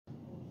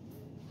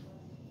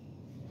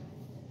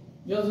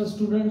Yes,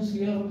 students,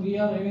 here we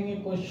are having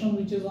a question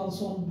which is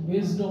also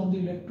based on the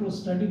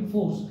electrostatic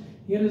force.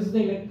 Here is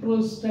the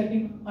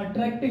electrostatic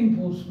attracting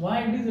force.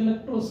 Why it is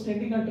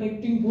electrostatic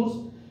attracting force?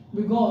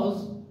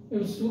 Because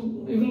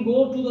it will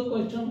go to the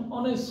question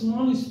on a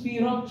small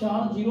sphere of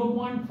charge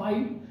 0.54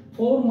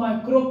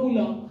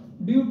 microcoulomb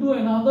due to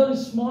another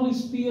small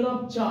sphere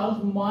of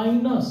charge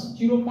minus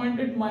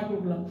 0.8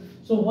 microcoulomb.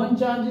 So one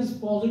charge is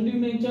positive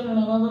nature and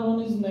another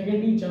one is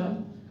negative charge,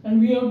 and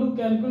we have to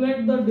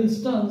calculate the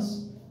distance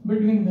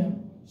between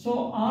them.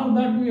 So R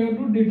that we have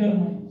to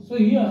determine. So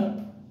here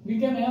we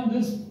can have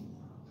this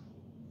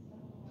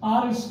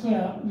R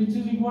square, which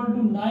is equal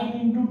to 9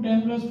 into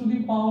 10 raised to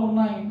the power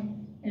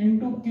 9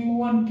 into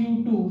Q1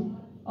 Q2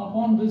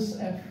 upon this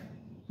F.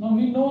 Now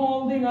we know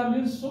all the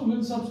values, so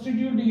we'll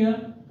substitute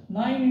here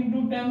 9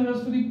 into 10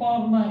 raised to the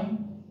power 9,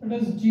 it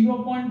is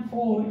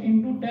 0.4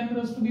 into 10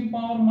 raised to the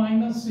power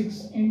minus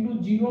 6 into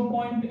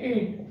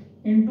 0.8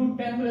 into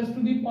 10 raised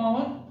to the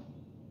power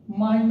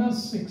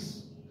minus 6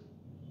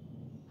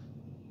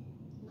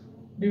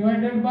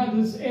 divided by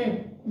this F,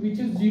 which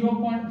is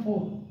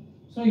 0.4.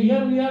 So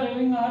here we are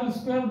having R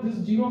square, this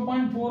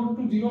 0.4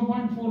 to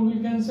 0.4 will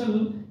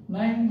cancel,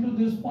 9 into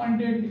this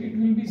 0.8, it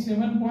will be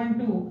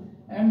 7.2,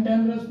 and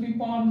 10 raised to the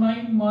power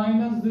 9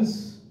 minus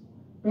this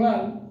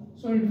 12,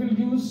 so it will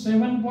give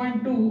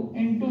 7.2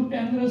 into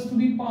 10 raised to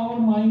the power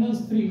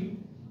minus 3.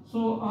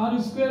 So R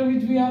square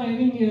which we are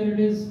having here, it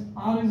is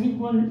R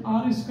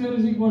square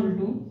is equal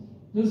to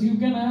this, you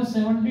can have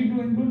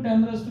 72 into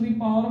 10 raised to the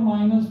power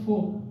minus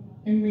 4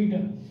 in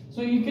meter.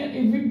 So you can,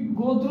 if we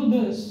go through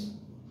this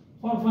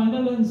for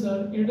final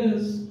answer, it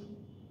is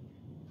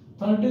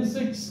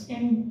 36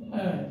 in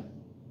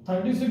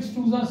 36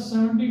 2s are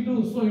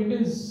 72, so it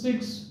is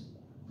 6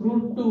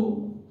 root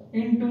 2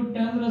 into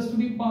 10 raised to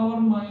the power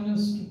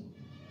minus 2.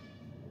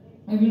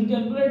 I will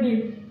calculate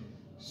it.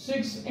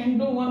 6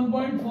 into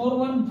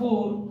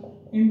 1.414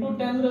 into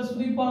 10 raised to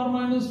the power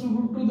minus 2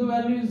 root 2, the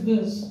value is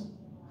this,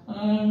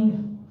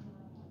 and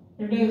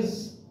it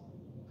is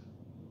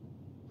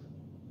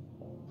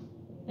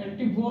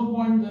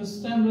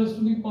 84.10 raised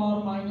to the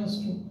power minus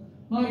 2.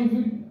 Now if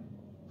we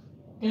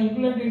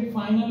calculate it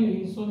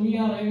finally, so we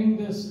are having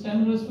this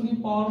 10 raised to the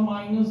power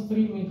minus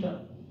 3 meter.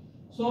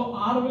 So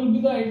R will be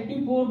the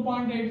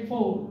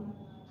 84.84,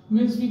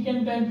 means we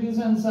can take this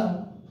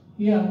answer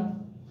here.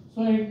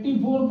 So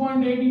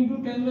 84.8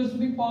 into 10 raised to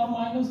the power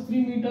minus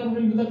 3 meter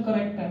will be the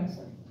correct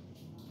answer.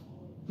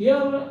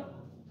 Here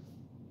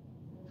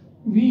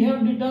we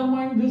have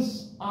determined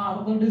this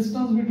R, the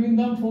distance between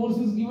them, force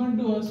is given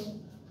to us,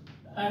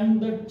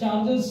 and the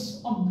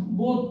charges of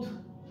both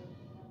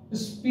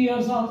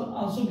spheres are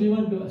also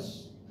given to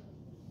us.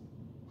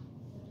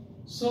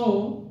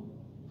 So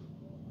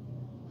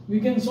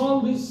we can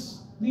solve these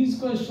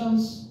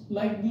questions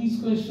like these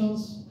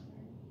questions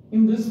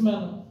in this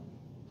manner.